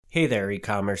Hey there,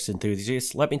 e-commerce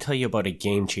enthusiasts. Let me tell you about a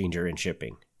game changer in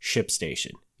shipping,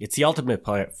 ShipStation. It's the ultimate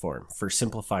platform for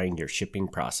simplifying your shipping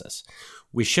process.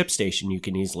 With ShipStation, you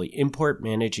can easily import,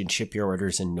 manage, and ship your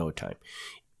orders in no time.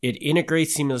 It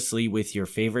integrates seamlessly with your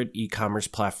favorite e-commerce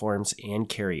platforms and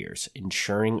carriers,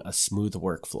 ensuring a smooth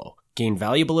workflow. Gain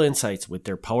valuable insights with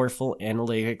their powerful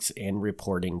analytics and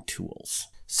reporting tools.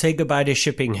 Say goodbye to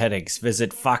shipping headaches.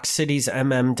 Visit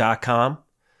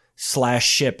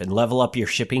foxcitiesmm.com/ship and level up your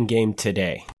shipping game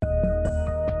today.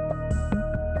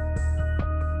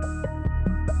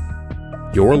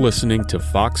 You're listening to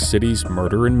Fox Cities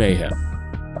Murder and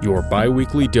Mayhem, your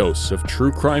bi-weekly dose of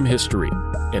true crime history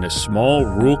in a small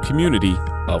rural community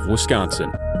of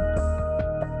Wisconsin.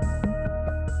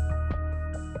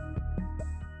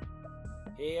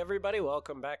 Hey everybody,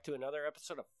 welcome back to another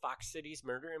episode of Fox Cities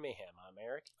Murder and Mayhem. I'm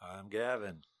Eric. I'm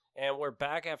Gavin. And we're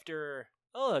back after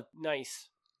a nice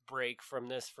break from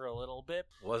this for a little bit.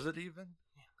 Was it even?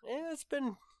 It's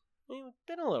been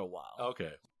a little while.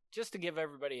 Okay. Just to give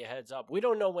everybody a heads up, we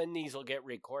don't know when these will get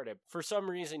recorded. For some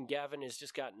reason, Gavin has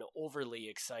just gotten overly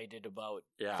excited about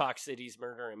Fox Cities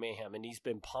Murder and Mayhem, and he's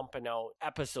been pumping out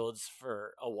episodes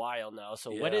for a while now.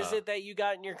 So what is it that you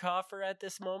got in your coffer at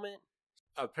this moment?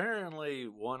 Apparently,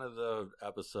 one of the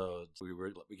episodes, we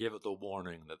gave it the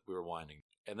warning that we were winding.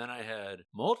 And then I had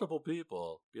multiple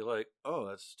people be like, oh,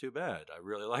 that's too bad. I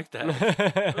really like that.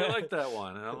 I really like that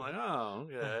one. And I'm like, oh,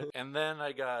 okay. And then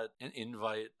I got an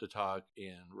invite to talk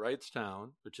in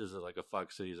Wrightstown, which is like a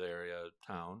Fox Cities area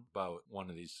town, about one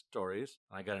of these stories.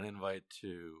 And I got an invite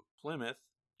to Plymouth,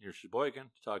 near Sheboygan,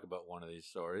 to talk about one of these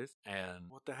stories. And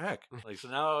what the heck? So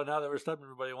now that we're stuck,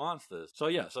 everybody wants this. So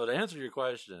to answer your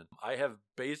question, I have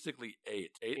basically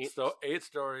eight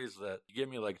stories that give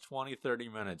me like 20, 30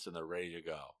 minutes and they're ready to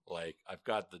go. Like, I've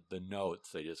got the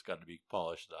notes, they just got to be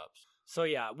polished up. So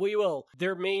we will.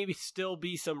 There may still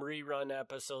be some rerun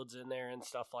episodes in there and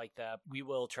stuff like that. We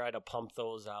will try to pump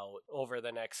those out over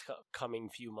the next coming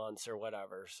few months or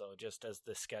whatever. So just as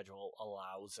the schedule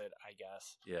allows it, I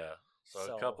guess. Yeah.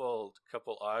 So a couple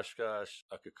Oshkosh,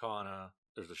 a Kaukauna.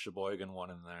 There's a Sheboygan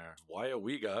one in there.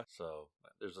 Weyauwega. So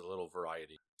there's a little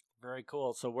variety. Very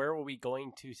cool. So where are we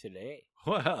going to today?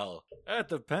 Well, that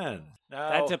depends.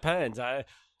 That depends. I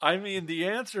mean, the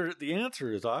answer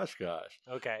is Oshkosh.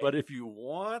 Okay. But if you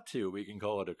want to, we can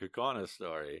call it a Kaukauna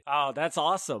story. Oh, that's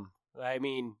awesome. I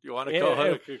mean, you want to call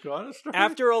it a Kaukauna story?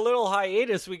 After a little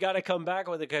hiatus, we got to come back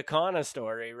with a Kaukauna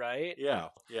story, right? Yeah.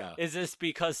 Is this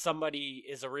because somebody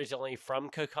is originally from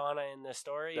Kaukauna in the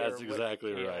story? That's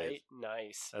exactly right.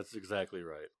 Nice. That's exactly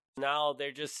right. Now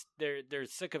they're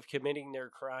sick of committing their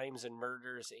crimes and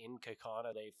murders in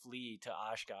Kaukauna. They flee to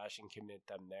Oshkosh and commit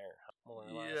them there, more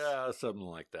or less. Yeah, something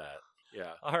like that.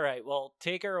 Yeah. All right. Well,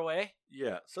 take her away.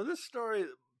 Yeah. So this story,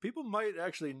 people might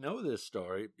actually know this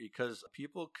story because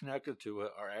people connected to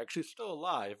it are actually still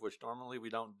alive, which normally we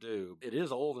don't do. It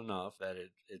is old enough that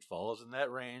it falls in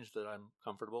that range that I'm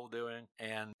comfortable doing.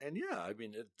 And yeah, I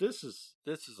mean, this is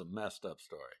a messed up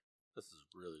story. This is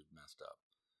really messed up.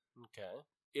 Okay.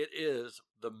 It is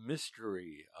The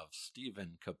Mystery of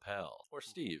Stephen Capel, or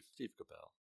Steve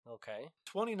Capel. Okay.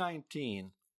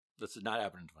 2019. This did not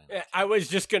happen in 2019. I was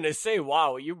just going to say,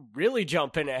 wow, you're really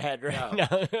jumping ahead now.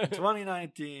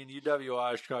 2019, UW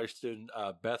Oshkosh student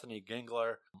Bethany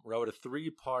Gingler wrote a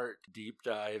 3-part deep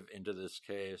dive into this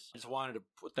case. I just wanted to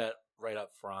put that right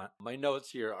up front. My notes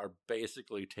here are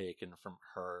basically taken from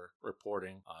her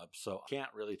reporting, so I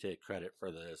can't really take credit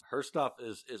for this. Her stuff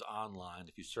is online.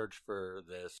 If you search for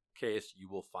this case, you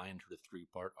will find her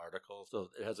 3-part article.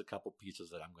 So it has a couple pieces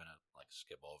that I'm going to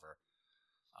skip over.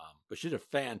 But she did a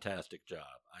fantastic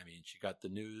job. I mean, she got the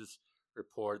news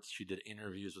reports. She did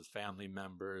interviews with family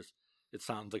members. It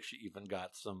sounds like she even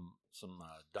got some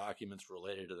documents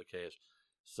related to the case.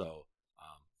 So,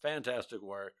 fantastic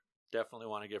work. Definitely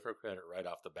want to give her credit right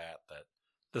off the bat that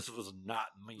this was not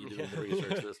me doing the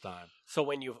research this time. So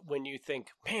when you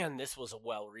think, man, this was a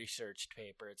well-researched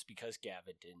paper, it's because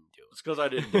Gavin didn't do it. It's because I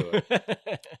didn't do it.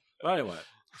 But anyway,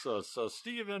 so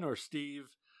Stephen or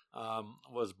Steve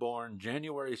was born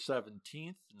January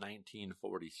 17th,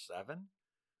 1947.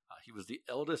 He was the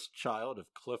eldest child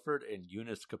of Clifford and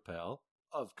Eunice Capel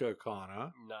of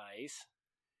Kaukauna. Nice.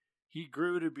 He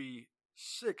grew to be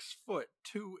 6 foot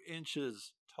 2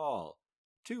 inches tall,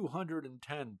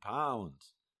 210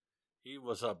 pounds. He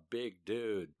was a big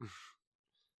dude.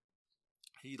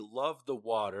 He loved the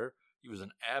water. He was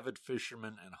an avid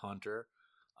fisherman and hunter,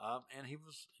 and he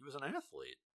was an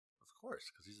athlete, of course,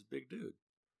 because he's a big dude.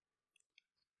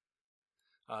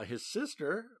 His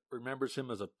sister remembers him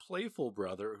as a playful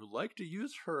brother who liked to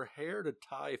use her hair to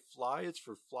tie flies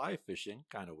for fly fishing.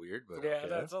 Kind of weird, but yeah, okay.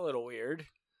 That's a little weird.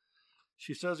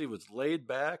 She says he was laid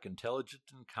back, intelligent,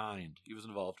 and kind. He was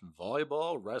involved in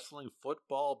volleyball, wrestling,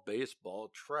 football, baseball,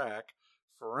 track,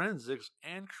 forensics,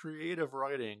 and creative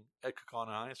writing at Kaukauna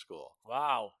High School.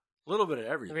 Wow. A little bit of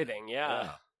everything. Everything,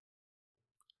 yeah.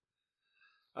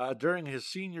 During his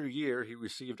senior year, he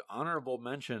received honorable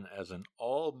mention as an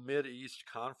All-Mid-East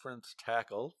Conference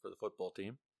tackle for the football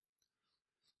team.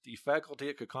 The faculty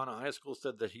at Kaukauna High School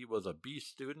said that he was a B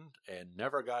student and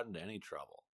never got into any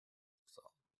trouble. So,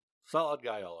 solid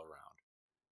guy all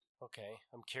around. Okay,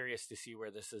 I'm curious to see where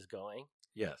this is going.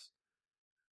 Yes.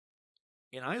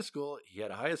 In high school, he had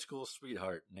a high school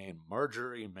sweetheart named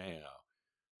Marjorie Mayo.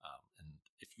 And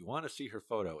if you want to see her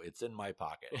photo, it's in my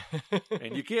pocket.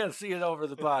 And you can't see it over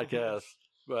the podcast,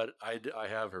 but I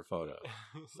have her photo.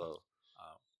 So,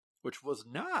 which was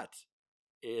not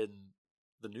in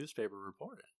the newspaper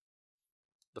reporting,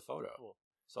 the photo. Cool.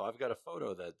 So I've got a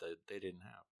photo that they didn't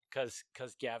have.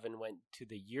 Because Gavin went to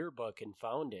the yearbook and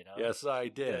found it, huh? Yes, I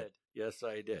did. Good. Yes,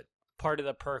 I did. Part of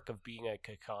the perk of being a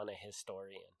Kaukauna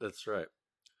historian. That's right.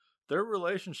 Their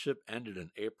relationship ended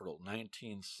in April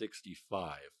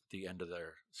 1965, the end of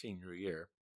their senior year.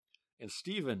 And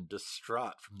Stephen,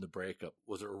 distraught from the breakup,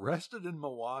 was arrested in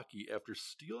Milwaukee after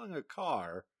stealing a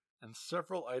car and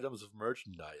several items of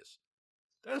merchandise.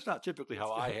 That's not typically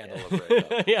how I handle a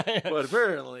breakup. Yeah. But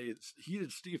apparently,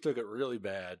 Steve took it really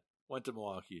bad, went to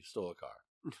Milwaukee, stole a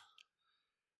car.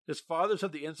 His father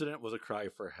said the incident was a cry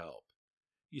for help.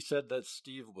 He said that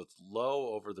Steve was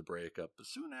low over the breakup, but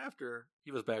soon after,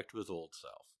 he was back to his old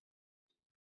self.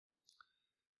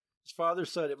 His father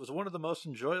said it was one of the most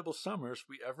enjoyable summers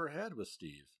we ever had with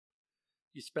Steve.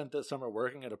 He spent that summer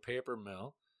working at a paper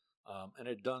mill, and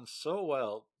had done so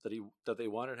well that they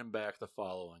wanted him back the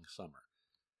following summer.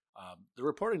 The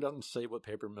reporting doesn't say what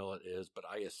paper mill it is, but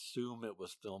I assume it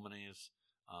was Thilmany's,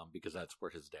 because that's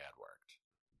where his dad worked.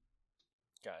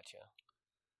 Gotcha.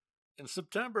 In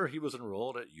September, he was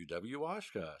enrolled at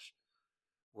UW-Oshkosh,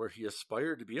 where he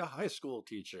aspired to be a high school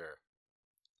teacher.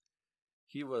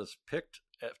 He was picked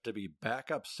to be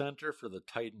backup center for the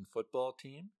Titan football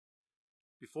team.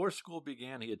 Before school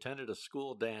began, he attended a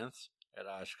school dance at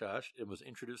Oshkosh and was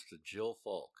introduced to Jill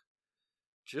Falk.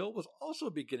 Jill was also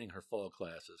beginning her fall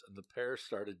classes, and the pair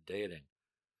started dating.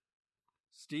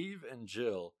 Steve and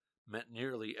Jill met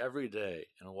nearly every day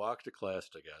and walked to class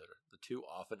together. The two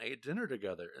often ate dinner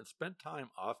together and spent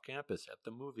time off campus at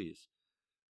the movies.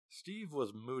 Steve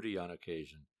was moody on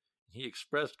occasion, and he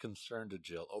expressed concern to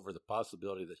Jill over the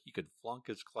possibility that he could flunk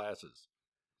his classes.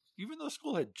 Even though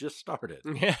school had just started.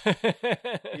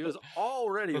 He was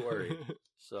already worried.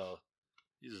 So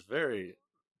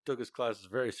took his classes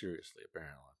very seriously,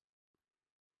 apparently.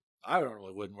 I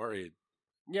normally wouldn't worry.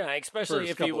 Yeah, especially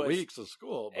if he was weeks of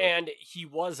school. And he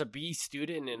was a B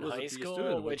student in high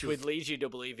school, which would lead you to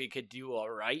believe he could do all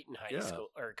right in high school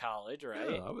or college, right?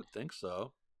 Yeah, I would think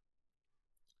so.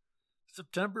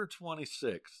 September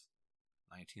 26th,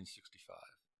 1965.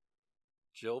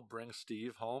 Jill brings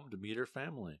Steve home to meet her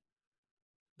family.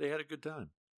 They had a good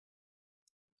time.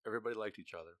 Everybody liked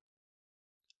each other.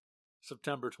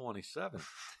 September 27th.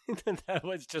 That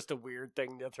was just a weird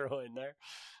thing to throw in there.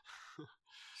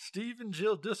 Steve and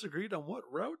Jill disagreed on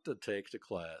what route to take to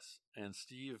class, and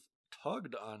Steve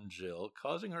tugged on Jill,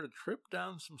 causing her to trip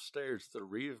down some stairs at the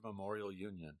Reeve Memorial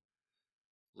Union.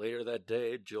 Later that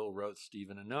day, Jill wrote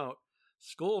Stephen a note,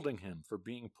 scolding him for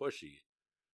being pushy.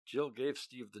 Jill gave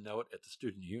Steve the note at the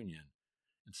student union,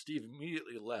 and Steve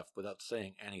immediately left without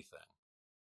saying anything.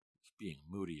 He's being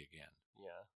moody again.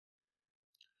 Yeah.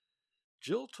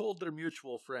 Jill told their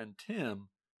mutual friend Tim,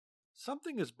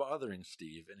 "Something is bothering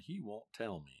Steve and he won't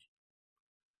tell me."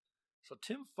 So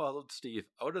Tim followed Steve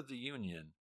out of the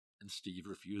union, and Steve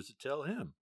refused to tell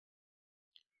him.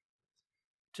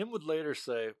 Tim would later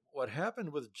say, "What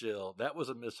happened with Jill, that was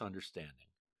a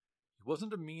misunderstanding. He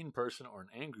wasn't a mean person or an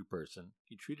angry person.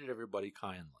 He treated everybody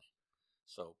kindly.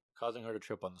 So causing her to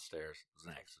trip on the stairs was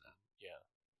an accident." Yeah.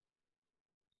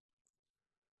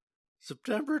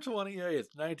 September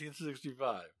 28th,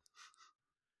 1965.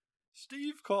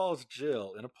 Steve calls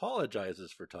Jill and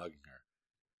apologizes for tugging her.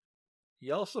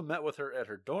 He also met with her at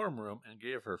her dorm room and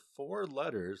gave her 4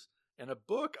 letters and a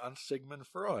book on Sigmund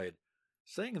Freud,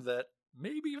 saying that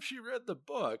maybe if she read the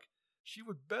book, she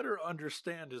would better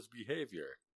understand his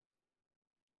behavior.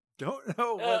 Don't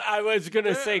know what I was going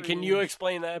to say, means. Can you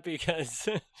explain that? Because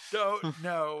don't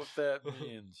know what that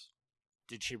means.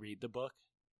 Did she read the book?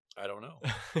 I don't know.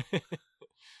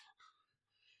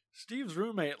 Steve's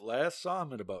roommate last saw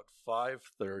him at about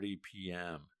 5:30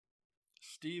 p.m.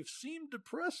 Steve seemed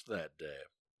depressed that day.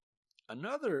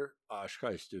 Another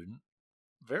Oshkosh student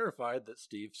verified that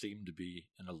Steve seemed to be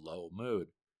in a low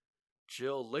mood.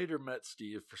 Jill later met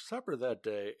Steve for supper that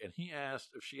day, and he asked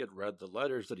if she had read the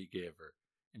letters that he gave her,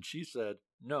 and she said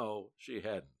no, she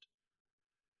hadn't.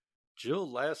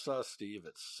 Jill last saw Steve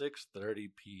at 6:30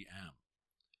 p.m.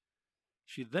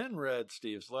 She then read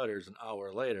Steve's letters an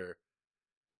hour later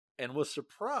and was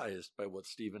surprised by what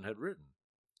Stephen had written.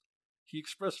 He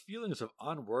expressed feelings of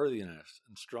unworthiness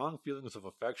and strong feelings of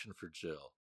affection for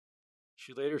Jill.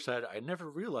 She later said, "I never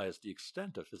realized the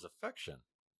extent of his affection."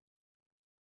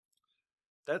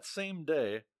 That same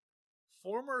day,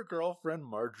 former girlfriend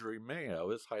Marjorie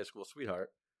Mayo, his high school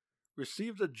sweetheart,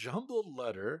 received a jumbled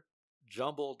letter.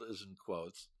 Jumbled is in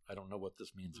quotes. I don't know what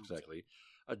this means exactly.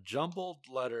 A jumbled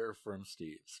letter from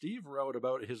Steve. Steve wrote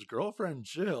about his girlfriend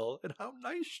Jill and how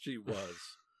nice she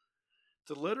was.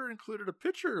 The letter included a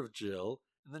picture of Jill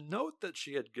and the note that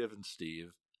she had given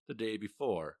Steve the day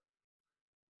before.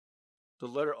 The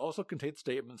letter also contained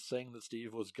statements saying that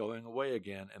Steve was going away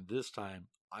again, and this time,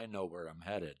 I know where I'm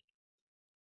headed.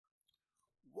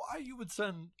 Why you would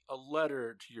send a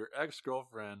letter to your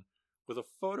ex-girlfriend with a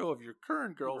photo of your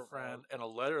current girlfriend and a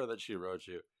letter that she wrote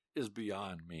you is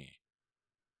beyond me.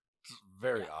 It's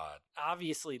very odd.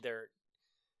 Obviously, there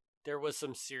was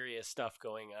some serious stuff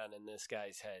going on in this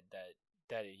guy's head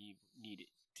that he needed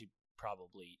to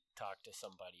probably talk to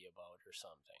somebody about or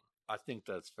something. I think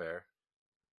that's fair.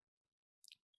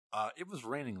 It was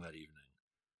raining that evening.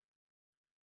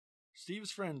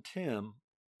 Steve's friend Tim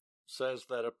says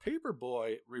that a paper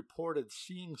boy reported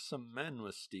seeing some men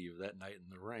with Steve that night in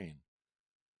the rain.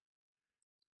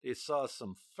 They saw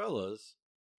some fellas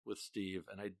with Steve,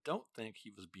 and I don't think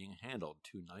he was being handled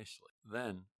too nicely.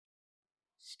 Then,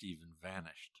 Steven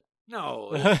vanished.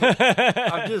 No,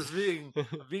 I'm just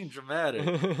being dramatic.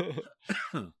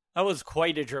 That was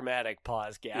quite a dramatic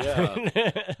pause, Gavin.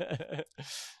 Yeah.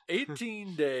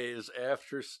 18 days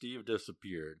after Steve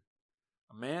disappeared,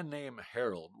 a man named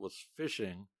Harold was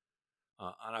fishing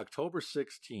on October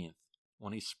 16th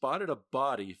when he spotted a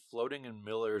body floating in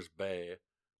Miller's Bay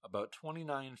about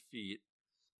 29 feet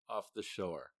off the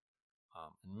shore.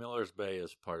 And Miller's Bay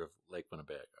is part of Lake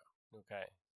Winnebago. Okay.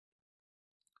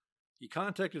 He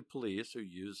contacted police, who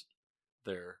used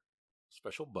their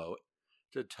special boat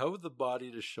to tow the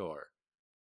body to shore.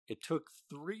 It took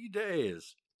 3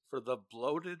 days for the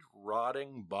bloated,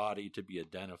 rotting body to be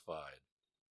identified.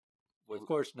 We, of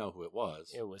course, know who it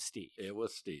was. It was Steve. It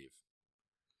was Steve.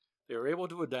 They were able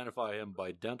to identify him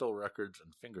by dental records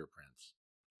and fingerprints.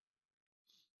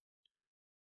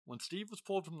 When Steve was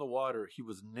pulled from the water, he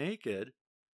was naked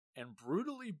and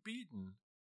brutally beaten,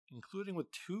 including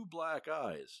with 2 black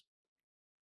eyes.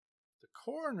 The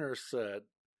coroner said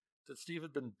that Steve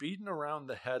had been beaten around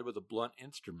the head with a blunt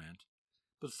instrument,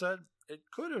 but said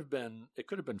it could have been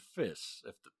fists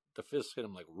if the fists hit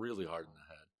him like really hard in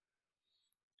the head.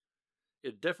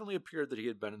 It definitely appeared that he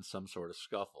had been in some sort of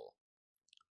scuffle.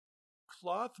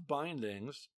 Cloth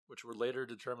bindings, which were later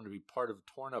determined to be part of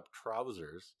torn up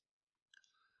trousers,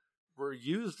 were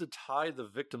used to tie the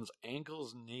victim's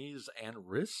ankles, knees, and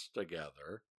wrists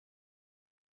together.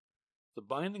 The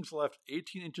bindings left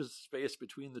 18 inches of space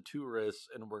between the 2 wrists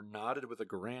and were knotted with a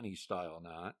granny-style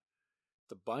knot.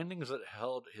 The bindings that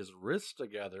held his wrists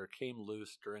together came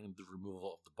loose during the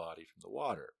removal of the body from the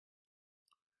water.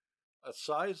 A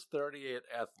size 38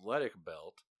 athletic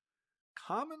belt,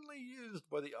 commonly used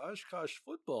by the Oshkosh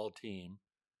football team,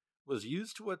 was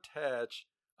used to attach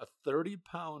a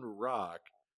 30-pound rock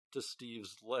to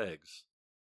Steve's legs.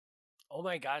 Oh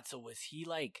my God, so was he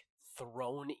like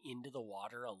thrown into the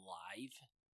water alive?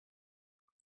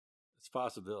 It's a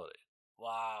possibility.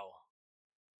 Wow.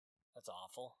 That's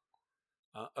awful.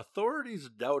 Authorities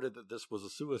doubted that this was a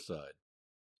suicide.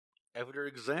 After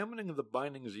examining the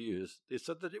bindings used, they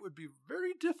said that it would be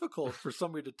very difficult for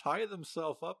somebody to tie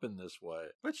themselves up in this way.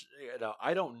 Which,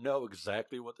 I don't know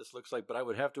exactly what this looks like, but I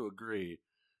would have to agree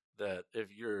that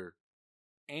if your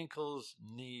ankles,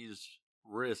 knees,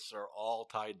 wrists are all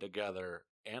tied together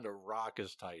and a rock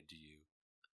is tied to you,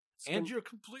 and you're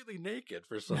completely naked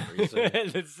for some reason.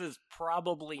 This is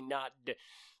probably not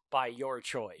by your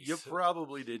choice. You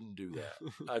probably didn't do that.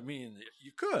 I mean,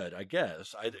 you could, I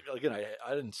guess. I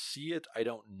didn't see it. I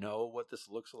don't know what this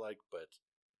looks like, but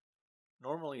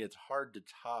normally it's hard to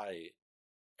tie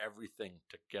everything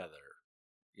together,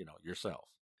 yourself.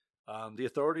 The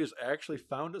authorities actually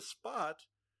found a spot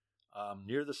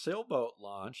near the sailboat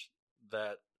launch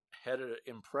that had an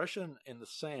impression in the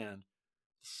sand,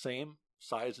 the same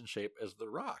size and shape as the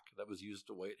rock that was used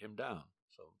to weight him down.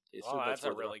 So that's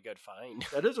a really good find.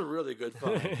 That is a really good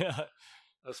find, yeah.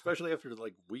 Especially after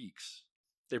weeks.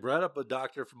 They brought up a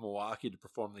doctor from Milwaukee to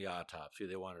perform the autopsy.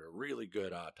 They wanted a really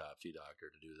good autopsy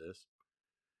doctor to do this.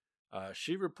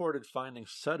 She reported finding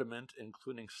sediment,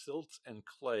 including silts and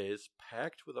clays,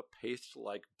 packed with a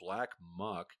paste-like black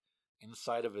muck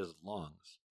inside of his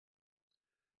lungs.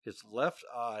 His left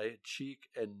eye, cheek,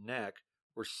 and neck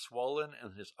were swollen,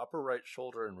 and his upper right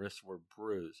shoulder and wrists were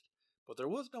bruised, but there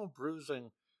was no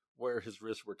bruising where his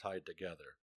wrists were tied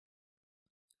together.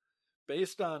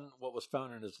 Based on what was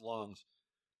found in his lungs,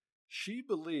 she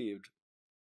believed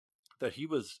that he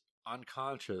was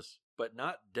unconscious but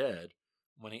not dead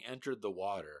when he entered the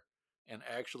water and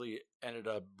actually ended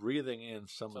up breathing in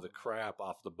some of the crap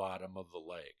off the bottom of the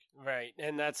lake. Right,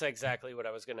 and that's exactly what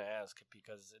I was going to ask,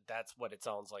 because that's what it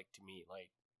sounds like to me. Like,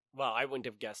 well, I wouldn't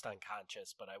have guessed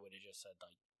unconscious, but I would have just said,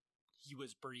 like, he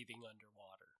was breathing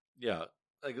underwater. Yeah,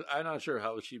 like, I'm not sure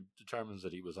how she determines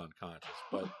that he was unconscious,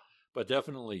 but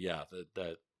definitely, yeah,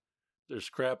 that there's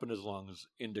crap in his lungs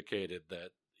indicated that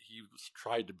he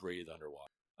tried to breathe underwater.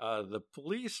 The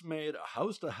police made a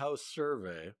house-to-house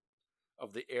survey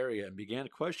of the area and began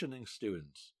questioning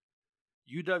students.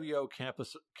 UWO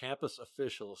campus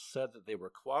officials said that they were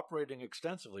cooperating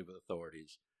extensively with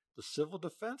authorities. The civil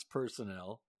defense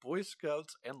personnel, Boy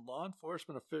Scouts, and law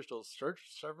enforcement officials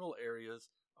searched several areas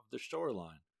of the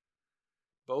shoreline.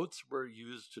 Boats were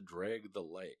used to drag the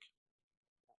lake.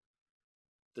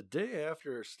 The day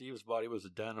after Steve's body was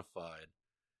identified,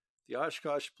 the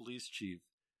Oshkosh police chief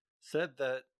said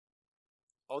that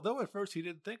although at first he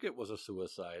didn't think it was a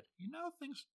suicide, he now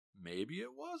thinks maybe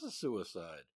it was a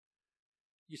suicide.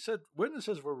 He said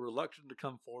witnesses were reluctant to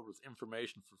come forward with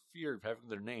information for fear of having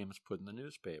their names put in the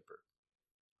newspaper.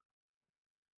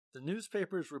 The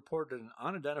newspapers reported an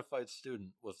unidentified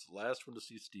student was the last one to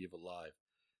see Steve alive.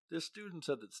 This student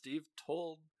said that Steve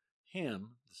told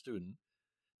him, the student,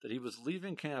 that he was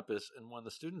leaving campus, and when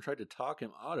the student tried to talk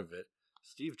him out of it,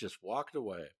 Steve just walked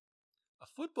away. A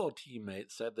football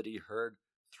teammate said that he heard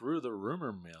through the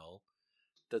rumor mill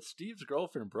that Steve's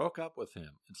girlfriend broke up with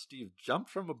him, and Steve jumped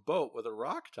from a boat with a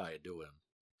rock tied to him.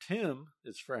 Tim,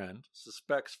 his friend,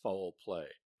 suspects foul play.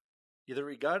 Either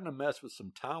he got in a mess with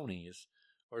some townies,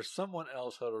 or someone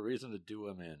else had a reason to do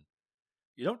him in.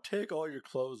 You don't take all your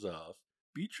clothes off,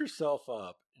 beat yourself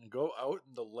up, and go out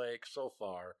in the lake so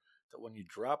far that when you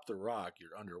drop the rock,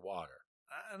 you're underwater.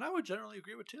 And I would generally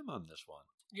agree with Tim on this one.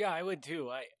 Yeah, I would too.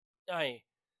 I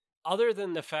other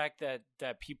than the fact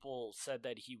that people said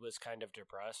that he was kind of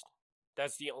depressed,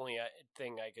 that's the only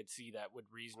thing I could see that would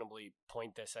reasonably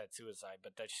point this at suicide,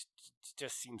 but that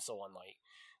just seems so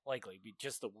unlikely,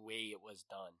 just the way it was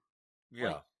done. Yeah.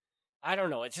 Like, I don't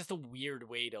know, it's just a weird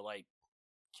way to, like,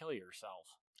 kill yourself.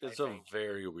 It's a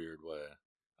very weird way.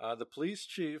 The police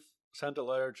chief sent a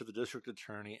letter to the district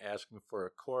attorney asking for a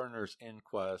coroner's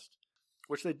inquest,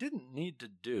 which they didn't need to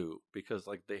do because,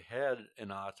 like, they had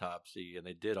an autopsy and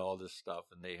they did all this stuff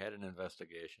and they had an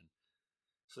investigation.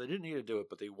 So they didn't need to do it,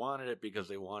 but they wanted it because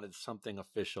they wanted something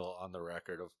official on the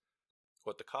record of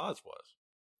what the cause was.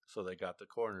 So they got the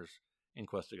coroner's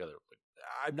inquest together.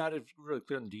 I'm not really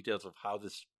clear on the details of how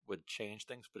this would change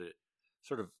things, but it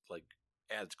sort of, like,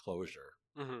 adds closure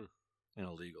in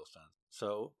a legal sense.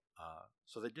 So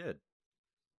they did.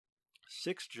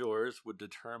 6 jurors would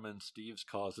determine Steve's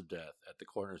cause of death at the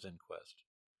coroner's inquest,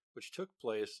 which took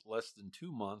place less than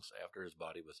 2 months after his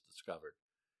body was discovered.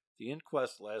 The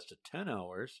inquest lasted 10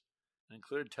 hours and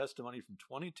included testimony from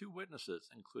 22 witnesses,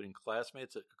 including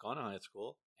classmates at Kaukauna High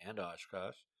School and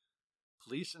Oshkosh,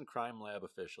 police and crime lab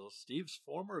officials, Steve's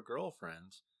former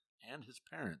girlfriends, and his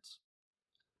parents.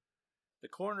 The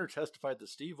coroner testified that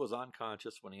Steve was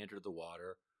unconscious when he entered the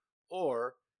water,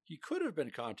 or he could have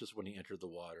been conscious when he entered the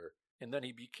water, and then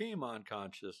he became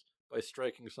unconscious by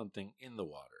striking something in the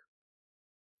water.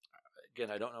 Again,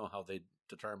 I don't know how they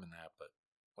determined that, but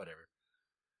whatever.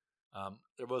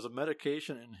 There was a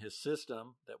medication in his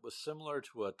system that was similar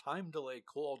to a time-delay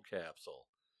cold capsule,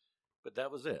 but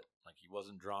that was it. Like, he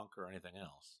wasn't drunk or anything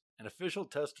else. An official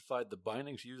testified the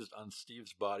bindings used on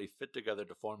Steve's body fit together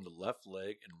to form the left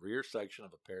leg and rear section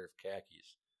of a pair of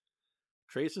khakis.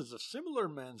 Traces of similar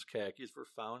men's khakis were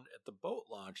found at the boat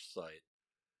launch site.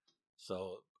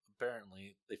 So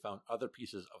apparently they found other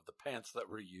pieces of the pants that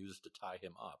were used to tie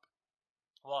him up.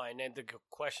 Well, and then the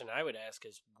question I would ask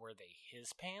is, were they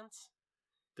his pants?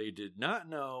 They did not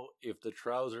know if the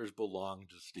trousers belonged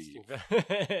to Steve.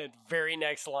 Very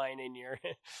next line in your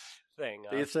thing.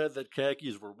 They said that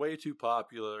khakis were way too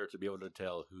popular to be able to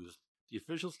tell whose. The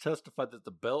officials testified that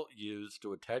the belt used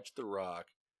to attach the rock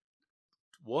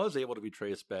was able to be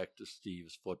traced back to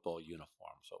Steve's football uniform.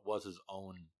 So it was his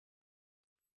own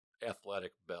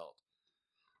athletic belt.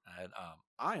 And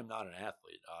I am not an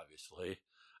athlete, obviously.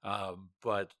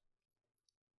 But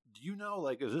Do you know,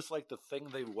 like, is this like the thing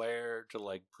they wear to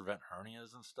like prevent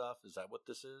hernias and stuff? Is that what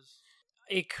this is?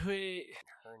 It could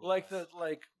Like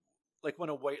like when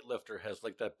a weightlifter has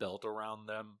like that belt around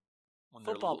them. When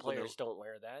football players don't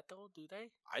wear that though, do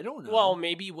they? I don't know. Well,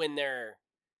 maybe when they're,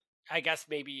 I guess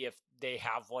maybe if they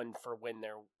have one for when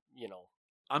they're,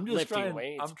 I'm just lifting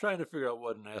weights. I'm trying to figure out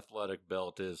what an athletic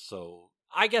belt is. So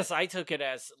I guess I took it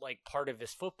as like part of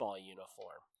his football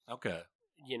uniform. okay,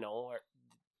 Or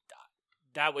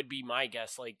that would be my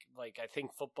guess. Like I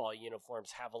think football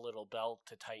uniforms have a little belt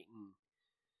to tighten.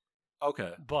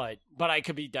 okay, But I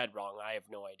could be dead wrong. I have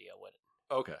no idea what.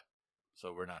 okay.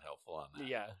 So we're not helpful on that.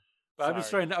 Yeah, but I'm just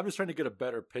trying to get a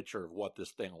better picture of what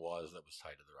this thing was that was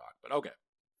tied to the rock. But okay,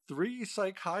 3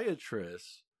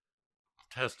 psychiatrists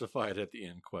testified at the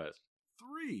inquest.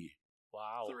 3.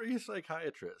 Wow. 3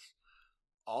 psychiatrists.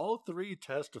 All 3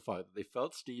 testified that they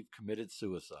felt Steve committed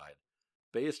suicide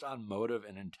based on motive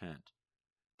and intent.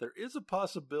 There is a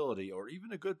possibility, or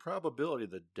even a good probability,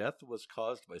 that death was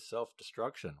caused by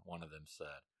self-destruction, one of them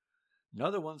said.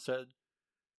 Another one said,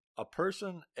 a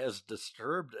person as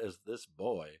disturbed as this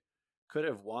boy could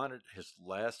have wanted his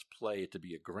last play to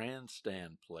be a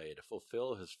grandstand play to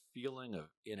fulfill his feeling of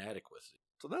inadequacy.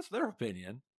 So that's their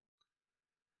opinion.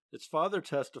 Its father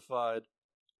testified,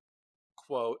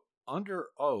 quote, under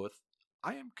oath,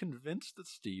 I am convinced that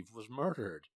Steve was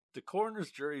murdered. The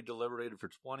coroner's jury deliberated for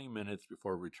 20 minutes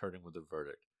before returning with a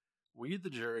verdict. We, the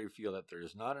jury, feel that there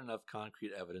is not enough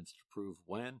concrete evidence to prove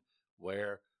when,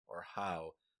 where, or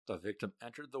how the victim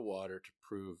entered the water to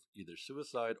prove either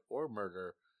suicide or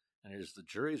murder, and it is the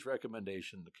jury's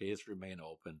recommendation the case remain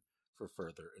open for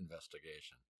further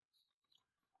investigation.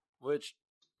 Which,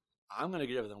 I'm going to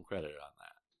give them credit on that.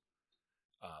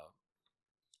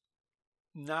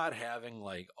 Not having,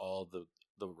 like, all the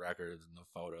records and the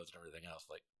photos and everything else,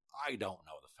 like, I don't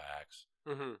know the facts.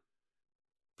 Mm-hmm.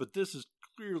 But this is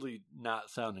clearly not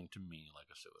sounding to me like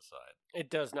a suicide. It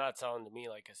does not sound to me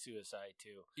like a suicide,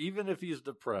 too. Even if he's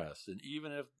depressed, and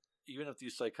even if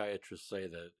these psychiatrists say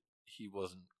that he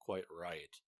wasn't quite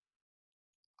right,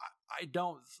 I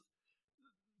don't.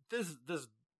 This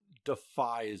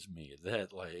defies me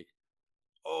that, like,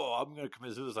 oh, I'm going to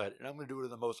commit suicide, and I'm going to do it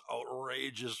in the most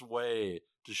outrageous way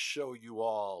to show you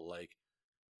all, like,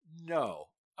 no,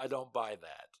 I don't buy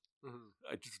that. Mm-hmm.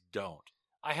 I just don't.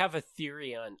 I have a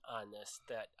theory on this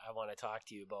that I want to talk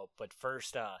to you about, but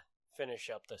first, finish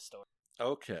up the story.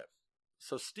 Okay.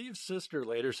 So Steve's sister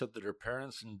later said that her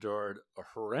parents endured a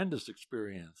horrendous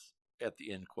experience at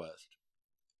the inquest.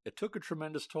 It took a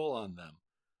tremendous toll on them.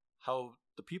 How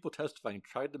the people testifying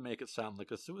tried to make it sound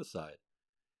like a suicide.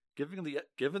 Given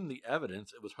the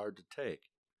evidence, it was hard to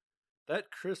take. That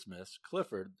Christmas,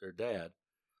 Clifford, their dad,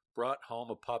 brought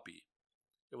home a puppy.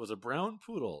 It was a brown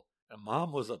poodle, and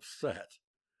Mom was upset.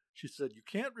 She said, you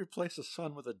can't replace a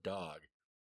son with a dog.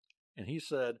 And he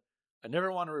said, I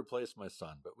never want to replace my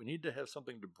son, but we need to have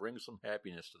something to bring some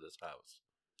happiness to this house.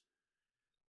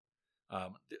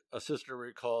 A sister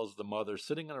recalls the mother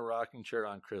sitting in a rocking chair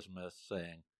on Christmas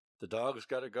saying, the dog's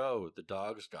got to go, the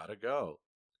dog's got to go.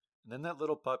 And then that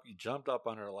little puppy jumped up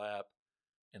on her lap,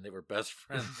 and they were best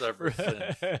friends ever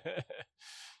since.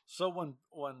 So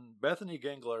when Bethany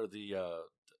Gengler,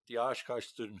 the Oshkosh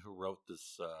student who wrote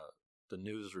this the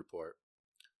news report,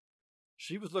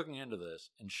 she was looking into this,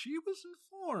 and she was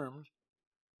informed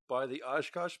by the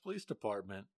Oshkosh Police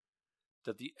Department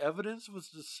that the evidence was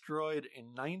destroyed in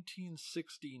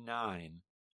 1969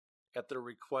 at the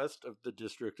request of the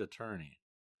district attorney,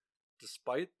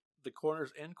 despite the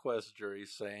coroner's inquest jury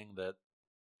saying that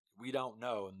we don't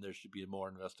know and there should be more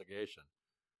investigation.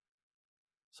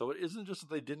 So it isn't just that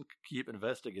they didn't keep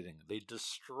investigating. They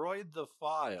destroyed the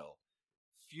file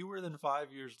fewer than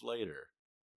 5 years later.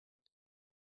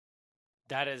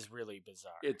 That is really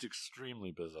bizarre. It's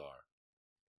extremely bizarre.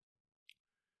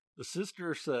 The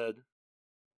sister said,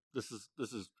 this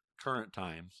is current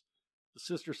times. The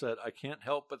sister said, I can't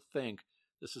help but think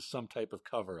this is some type of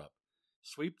cover-up.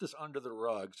 Sweep this under the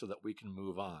rug so that we can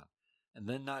move on. And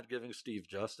then not giving Steve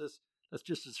justice? That's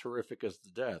just as horrific as the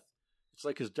death. It's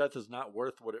like his death is not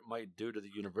worth what it might do to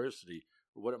the university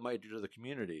or what it might do to the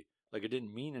community. Like it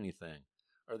didn't mean anything.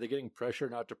 Are they getting pressure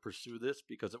not to pursue this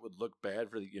because it would look bad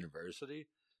for the university?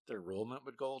 Their enrollment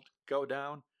would go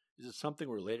down? Is it something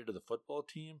related to the football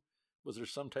team? Was there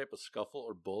some type of scuffle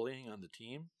or bullying on the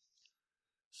team?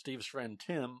 Steve's friend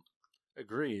Tim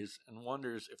agrees and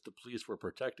wonders if the police were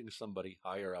protecting somebody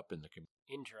higher up in the community.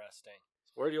 Interesting.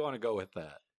 Where do you want to go with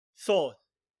that? So,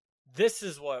 this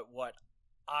is what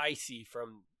I see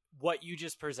from what you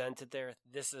just presented there.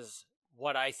 This is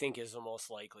what I think is the most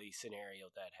likely scenario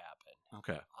that happened.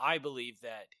 Okay. I believe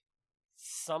that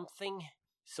something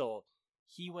So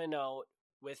he went out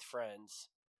with friends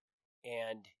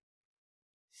and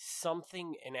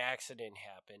an accident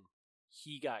happened.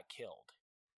 He got killed.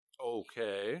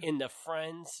 Okay. And the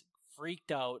friends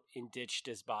freaked out and ditched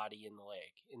his body in the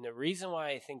lake. And the reason why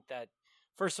I think that,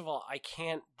 first of all, I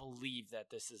can't believe that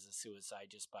this is a suicide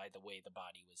just by the way the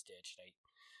body was ditched.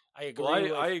 I agree.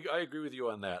 Well, I agree with you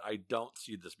on that. I don't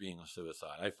see this being a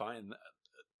suicide. I find,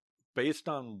 based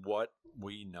on what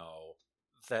we know,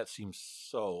 that seems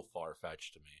so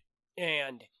far-fetched to me.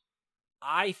 And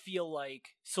I feel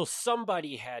like, so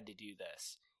somebody had to do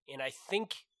this. And I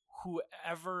think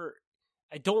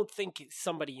I don't think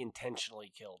somebody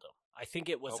intentionally killed him. I think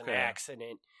it was an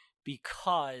accident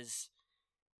because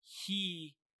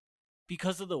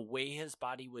of the way his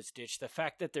body was ditched, the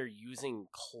fact that they're using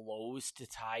clothes to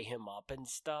tie him up and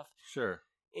stuff. Sure.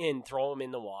 And throw him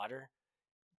in the water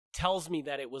tells me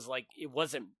that it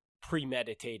wasn't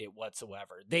premeditated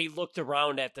whatsoever. They looked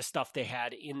around at the stuff they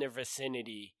had in their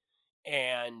vicinity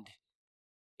and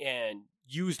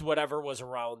used whatever was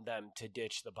around them to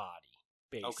ditch the body.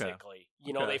 Basically,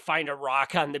 they find a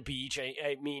rock on the beach.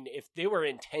 I mean, if they were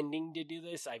intending to do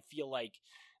this, I feel like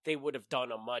they would have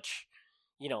done a much,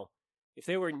 if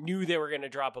they knew they were going to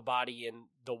drop a body in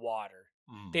the water,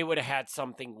 they would have had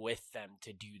something with them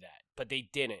to do that, but they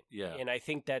didn't. Yeah. And I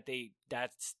think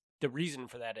that's the reason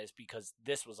for that is because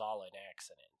this was all an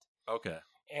accident. Okay.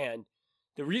 And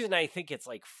the reason I think it's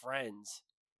like Friends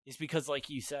is because, like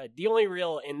you said, the only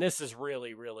real, and this is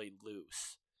really, really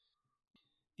loose.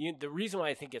 The reason why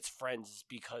I think it's Friends is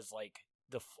because, like,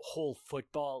 the whole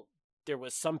football, there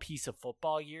was some piece of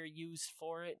football gear used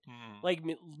for it. Like,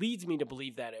 it leads me to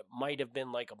believe that it might have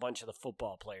been, like, a bunch of the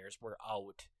football players were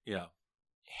out. Yeah.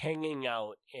 Hanging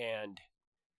out, and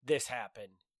this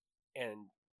happened. And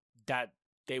that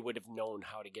they would have known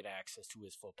how to get access to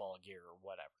his football gear or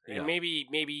whatever. Yeah. And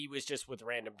maybe he was just with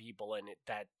random people, and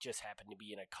that just happened to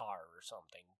be in a car or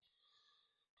something.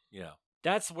 Yeah.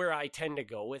 That's where I tend to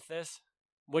go with this.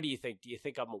 What do you think? Do you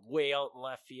think I'm way out in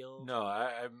left field? No,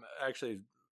 I'm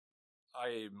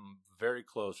very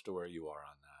close to where you are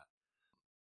on that.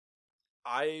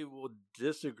 I will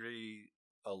disagree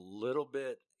a little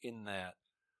bit in that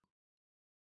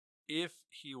if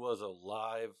he was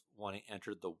alive when he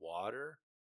entered the water,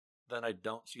 then I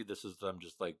don't see this as them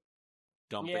just like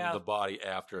dumping the body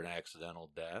after an accidental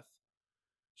death.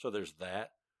 So there's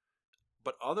that.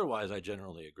 But otherwise, I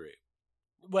generally agree.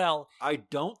 Well, I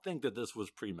don't think that this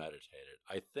was premeditated.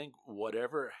 I think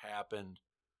whatever happened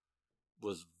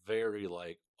was very,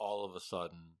 like, all of a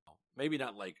sudden, maybe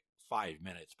not like 5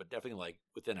 minutes, but definitely like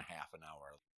within a half an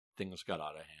hour, things got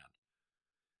out of hand.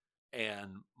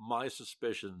 And my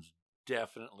suspicions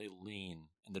definitely lean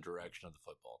in the direction of the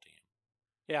football team.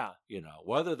 Yeah.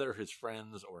 Whether they're his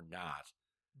friends or not.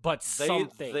 But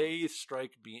they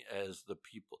strike me as the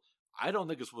people. I don't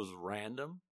think this was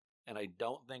random. And I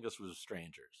don't think this was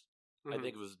strangers. I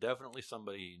think it was definitely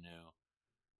somebody he knew.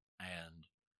 And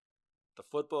the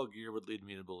football gear would lead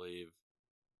me to believe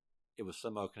it was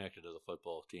somehow connected to the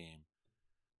football team.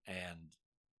 And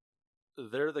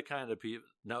they're the kind of people...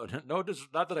 No,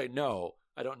 not that I know.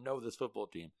 I don't know this football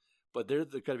team. But they're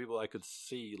the kind of people I could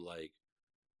see, like,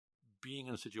 being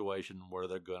in a situation where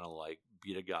they're going to, like,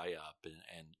 beat a guy up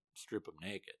and strip him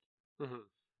naked.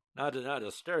 Not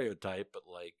a stereotype, but,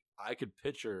 like, I could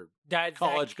picture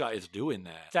college guys doing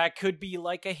that. That could be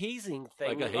like a hazing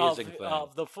thing,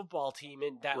 of the football team,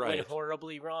 and that went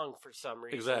horribly wrong for some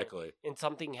reason. Exactly. And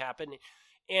something happened.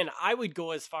 And I would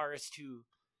go as far as to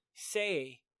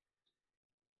say,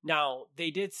 now,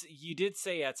 you did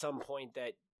say at some point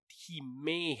that he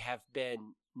may have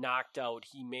been knocked out.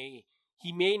 He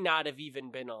may not have even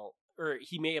been or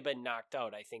he may have been knocked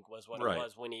out, I think was what it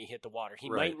was when he hit the water. He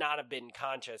might not have been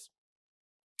conscious.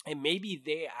 And maybe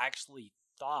they actually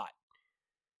thought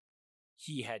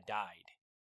he had died,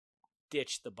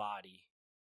 ditched the body,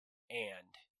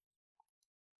 and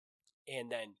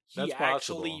then he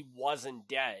actually wasn't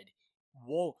dead.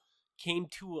 Came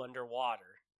to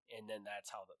underwater, and then that's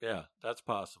how Yeah, that's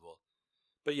possible.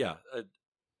 But yeah,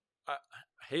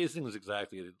 hazing is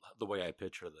exactly the way I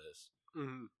picture this.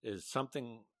 Is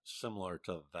something similar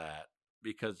to that,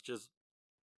 because just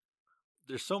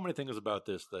there's so many things about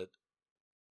this that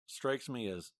strikes me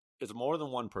as it's more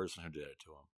than one person who did it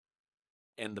to him,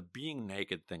 and the being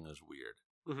naked thing is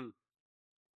weird.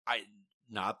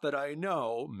 Not that I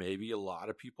know, maybe a lot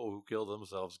of people who kill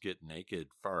themselves get naked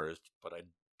first, but I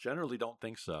generally don't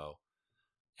think so,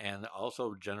 and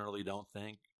also generally don't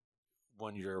think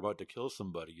when you're about to kill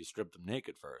somebody you strip them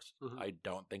naked first. I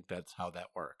don't think that's how that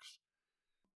works,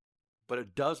 but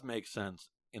it does make sense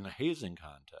in a hazing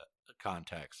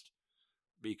context,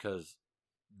 because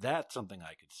That's something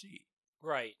I could see.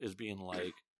 Right. Is being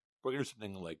like, we're going to do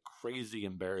something like crazy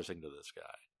embarrassing to this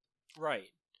guy. Right.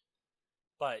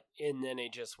 And then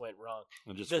it just went wrong.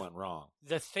 It just went wrong.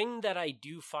 The thing that I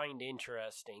do find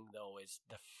interesting, though, is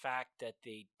the fact that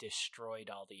they destroyed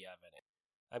all the evidence.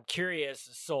 I'm curious.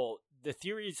 So the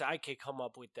theories I could come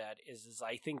up with that is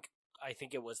I think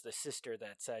it was the sister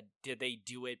that said, did they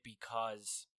do it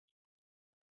because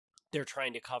they're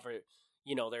trying to cover,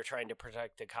 they're trying to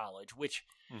protect the college, which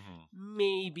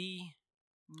maybe,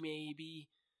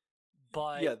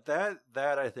 but yeah,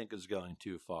 that I think is going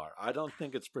too far. I don't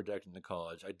think it's protecting the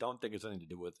college. I don't think it's anything to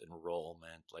do with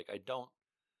enrollment. Like, I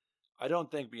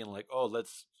don't think being like, oh,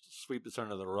 let's sweep this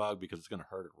under the rug because it's going to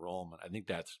hurt enrollment. I think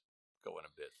that's going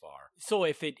a bit far. So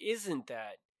if it isn't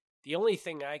that, the only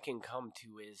thing I can come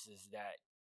to is that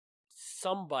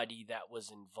somebody that was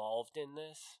involved in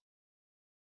this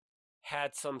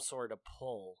had some sort of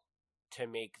pull to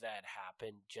make that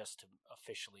happen, just to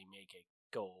officially make it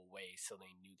go away so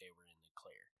they knew they were in the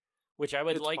clear. Which I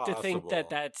would to think that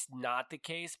that's not the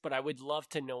case, but I would love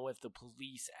to know if the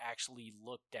police actually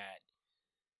looked at,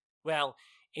 well,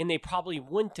 and they probably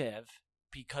wouldn't have,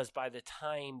 because by the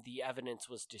time the evidence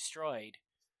was destroyed,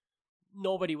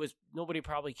 nobody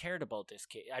probably cared about this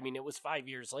case. I mean, it was 5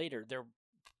 years later. There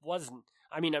wasn't,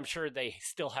 I'm sure they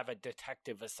still have a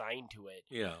detective assigned to it.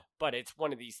 Yeah. But it's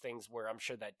one of these things where I'm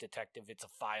sure that detective, it's a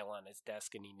file on his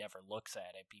desk and he never looks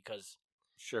at it because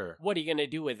sure, what are you going to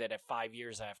do with it at 5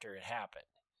 years after it happened?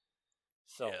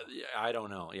 So yeah, I don't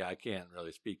know. Yeah, I can't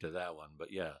really speak to that one,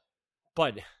 but yeah.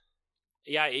 But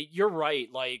yeah, you're right.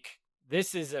 Like,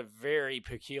 this is a very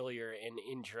peculiar and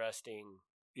interesting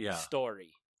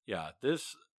story. Yeah,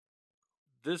 this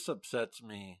upsets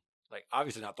me. Like,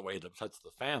 obviously not the way it upsets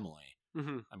the family.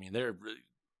 Mm-hmm. I mean, they're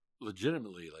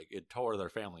legitimately, like, it tore their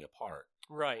family apart.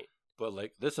 Right. But,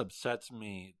 like, this upsets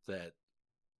me that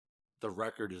the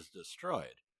record is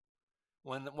destroyed.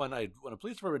 When a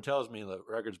police department tells me the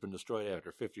record's been destroyed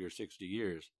after 50 or 60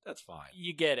 years, that's fine.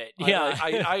 You get it. Yeah.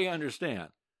 I understand.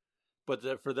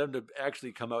 But for them to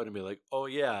actually come out and be like, oh,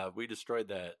 yeah, we destroyed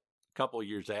that a couple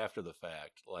years after the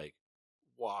fact, like,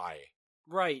 why?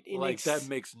 Right. Like, that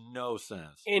makes no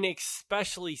sense. And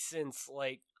especially since,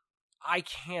 like,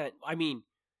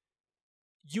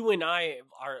 you and I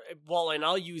are, well, and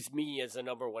I'll use me as a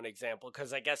number one example,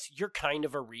 because I guess you're kind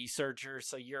of a researcher,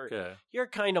 so you're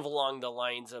kind of along the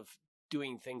lines of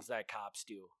doing things that cops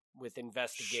do with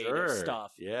investigative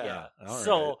stuff. Yeah.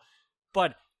 So, right.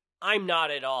 But I'm not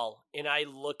at all. And I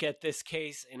look at this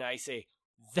case and I say,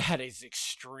 that is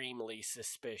extremely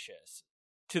suspicious,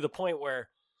 to the point where,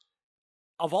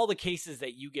 of all the cases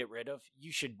that you get rid of,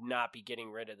 you should not be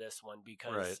getting rid of this one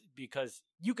because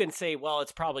you can say, well,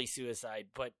 it's probably suicide,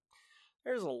 but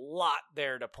there's a lot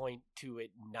there to point to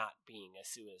it not being a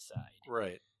suicide.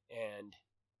 Right. And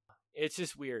it's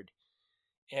just weird.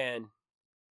 And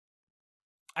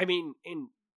I mean, and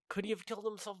could he have killed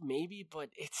himself? Maybe, but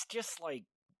it's just like,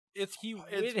 he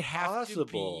would have to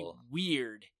be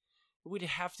weird. It would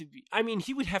have to be,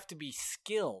 he would have to be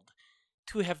skilled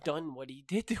to have done what he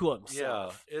did to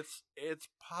himself. Yeah, it's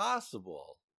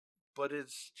possible, but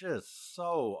it's just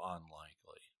so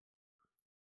unlikely.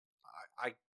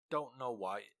 I don't know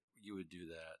why you would do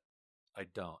that. I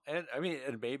don't. And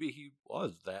and maybe he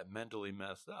was that mentally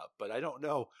messed up, but I don't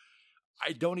know.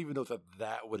 I don't even know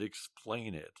that would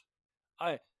explain it.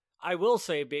 I will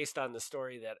say, based on the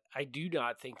story, that I do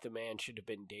not think the man should have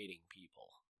been dating people,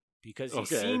 because he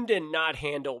seemed to not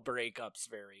handle breakups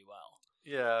very well.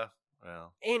 Yeah.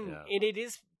 Well, and it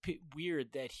is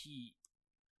weird that he,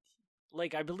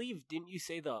 like, I believe, didn't you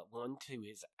say the one to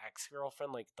his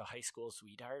ex-girlfriend, like the high school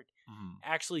sweetheart,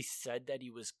 actually said that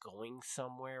he was going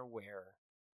somewhere where...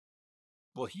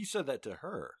 Well, he said that to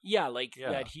her. Yeah,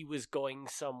 that he was going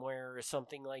somewhere or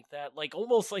something like that. Like,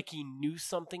 almost like he knew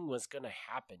something was going to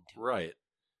happen to him. Right.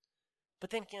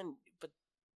 But then again,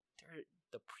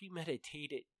 the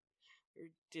premeditated...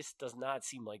 It just does not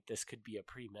seem like this could be a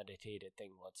premeditated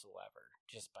thing whatsoever,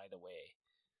 just by the way.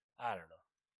 I don't know.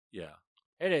 Yeah.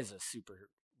 It is a super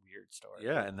weird story.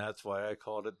 Yeah, and that's why I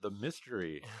called it the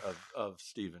mystery of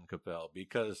Stephen Koppel,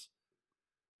 because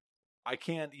I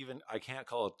can't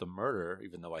call it the murder,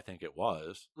 even though I think it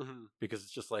was, because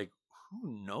it's just like,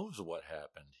 who knows what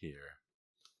happened here?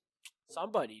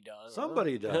 Somebody does.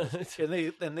 Somebody does.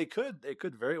 and they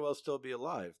could very well still be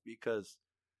alive, because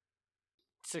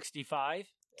 65?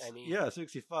 Yeah,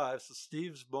 65. So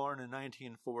Steve's born in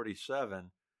 1947.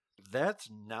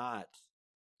 That's not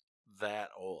that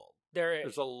old.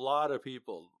 There's a lot of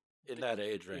people in that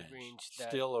age range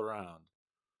still around.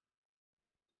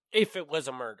 If it was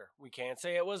a murder. We can't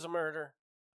say it was a murder.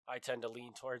 I tend to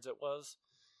lean towards it was.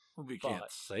 We can't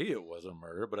say it was a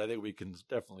murder, but I think we can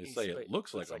definitely say it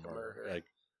looks like a murder. Like,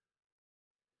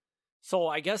 so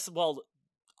I guess, well,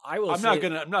 I'm not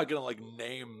gonna like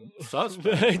name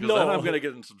suspects because No. then I'm gonna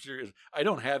get in some serious. I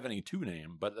don't have any to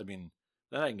name, but I mean,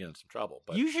 then I can get in some trouble.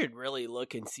 But you should really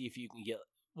look and see if you can get.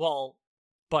 Well,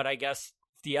 but I guess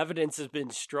the evidence has been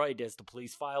destroyed. Has the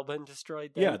police file been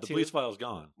destroyed? Then the too? police file's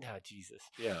gone. Oh, Jesus.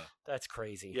 Yeah, that's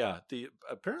crazy. Yeah,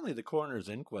 apparently the coroner's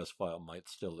inquest file might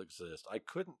still exist. I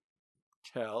couldn't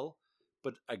tell,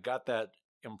 but I got that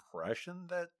impression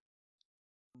that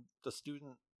the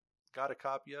student got a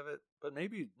copy of it, but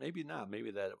maybe not.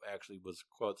 Maybe that actually was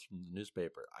quotes from the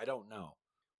newspaper. I don't know.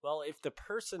 Well, if the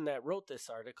person that wrote this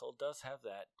article does have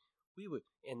that, we would,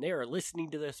 and they are listening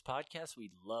to this podcast,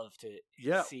 we'd love to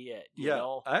see it. You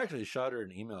know? I actually shot her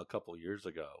an email a couple years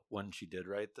ago when she did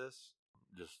write this,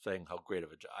 just saying how great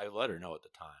of a job. I let her know at the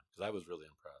time because I was really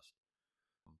impressed.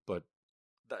 But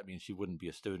that means she wouldn't be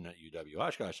a student at UW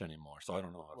Oshkosh anymore, so I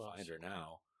don't know how to find her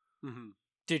now. Mm-hmm.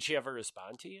 Did she ever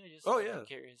respond to you? I'm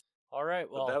curious. All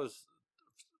right, well, but that was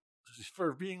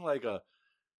for being like a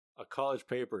college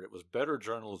paper. It was better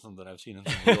journalism than I've seen in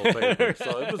some real papers,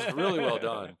 so it was really well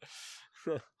done.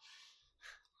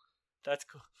 That's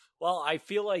cool. Well, I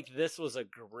feel like this was a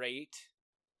great,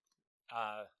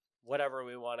 whatever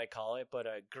we want to call it, but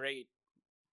a great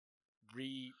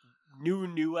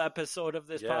new episode of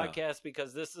this podcast,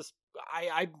 because this is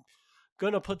I'm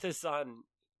gonna put this on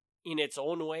in its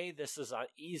own way. This is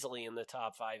easily in the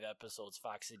top 5 episodes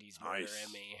Fox Cities Murder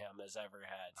and Mayhem has ever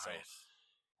had. So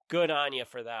good on you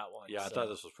for that one. Yeah, I thought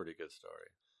this was a pretty good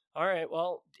story. All right,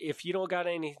 well, if you don't got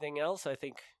anything else, I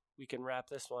think we can wrap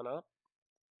this one up.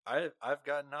 I've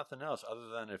got nothing else other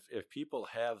than if people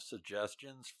have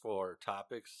suggestions for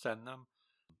topics, send them.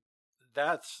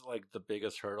 That's like the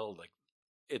biggest hurdle. Like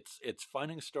it's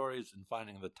finding stories and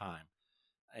finding the time.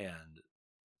 And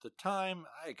the time,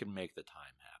 I can make the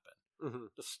time happen. Mm-hmm.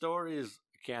 The stories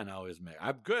can't always make.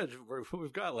 I'm good.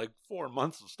 We've got like 4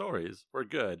 months of stories. We're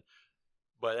good.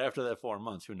 But after that 4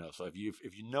 months, who knows? So if you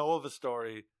know of a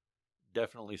story,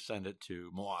 definitely send it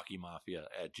to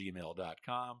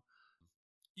MilwaukeeMafia@gmail.com.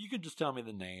 You can just tell me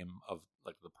the name of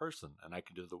like the person, and I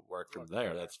can do the work from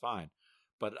there. That's fine.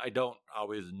 But I don't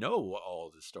always know all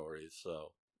the stories,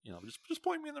 so just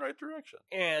point me in the right direction.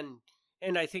 And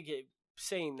I think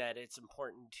saying that it's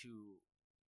important to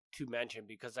mention,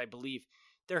 because I believe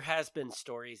there has been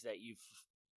stories that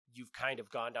you've kind of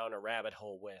gone down a rabbit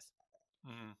hole with,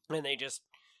 and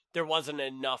there wasn't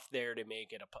enough there to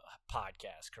make it a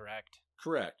podcast.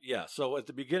 Correct. Yeah. So at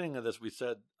the beginning of this, we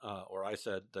said, or I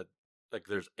said that like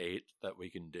there's 8 that we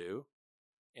can do,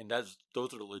 and those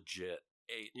are legit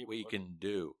 8 we can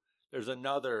do. There's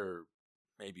another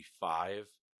maybe 5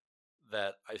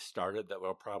 that I started that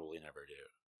we'll probably never do.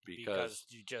 Because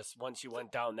you just, once you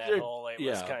went down that hole, it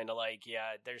was kind of like,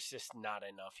 there's just not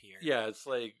enough here. Yeah, it's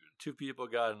like 2 people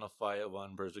got in a fight,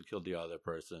 one person killed the other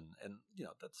person, and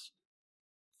that's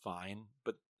fine.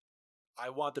 But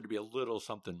I want there to be a little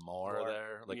something more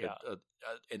there, like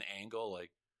an angle.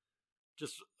 Like,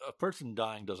 just a person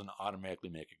dying doesn't automatically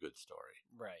make a good story.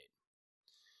 Right.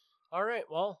 All right,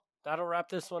 well, that'll wrap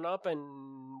this one up,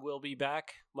 and we'll be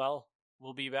back. Well,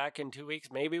 we'll be back in 2 weeks,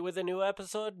 maybe with a new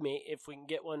episode, if we can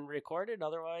get one recorded.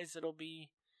 Otherwise, it'll be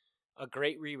a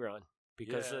great rerun,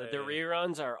 because the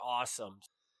reruns are awesome.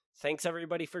 Thanks,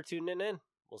 everybody, for tuning in.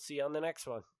 We'll see you on the next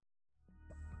one.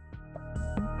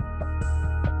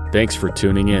 Thanks for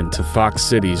tuning in to Fox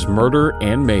Cities Murder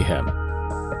and Mayhem.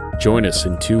 Join us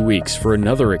in 2 weeks for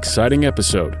another exciting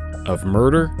episode of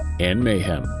Murder and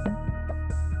Mayhem.